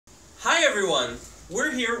everyone!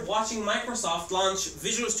 We're here watching Microsoft launch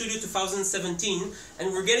Visual Studio 2017,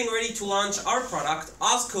 and we're getting ready to launch our product,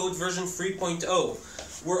 Ozcode version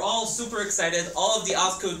 3.0. We're all super excited. All of the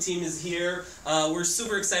Ozcode team is here. We're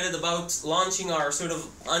super excited about launching our sort of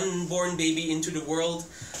unborn baby into the world.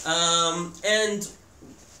 And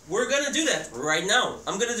we're gonna do that right now.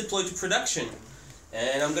 I'm gonna deploy to production.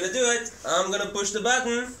 And I'm gonna do it. I'm gonna push the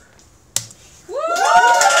button. Woo!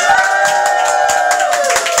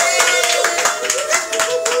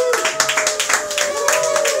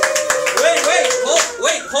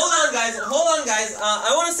 Hold on guys,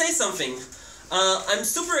 I want to say something. I'm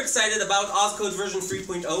super excited about Ozcode version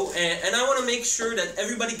 3.0, and I want to make sure that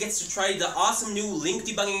everybody gets to try the awesome new LINQ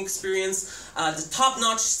debugging experience, the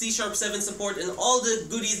top-notch C#7 support, and all the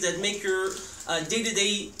goodies that make your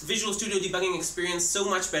day-to-day Visual Studio debugging experience so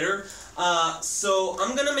much better. So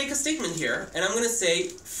I'm going to make a statement here, and I'm going to say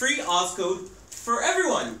free Ozcode for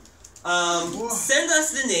everyone. Send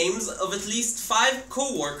us the names of at least 5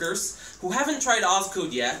 co-workers who haven't tried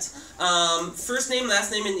Ozcode yet, first name,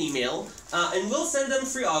 last name, and email, and we'll send them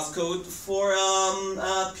free Ozcode for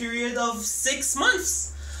a period of 6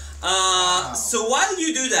 months. Wow. So while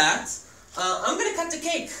you do that, I'm gonna cut the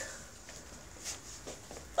cake.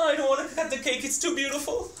 I don't want to cut the cake, it's too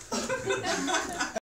beautiful.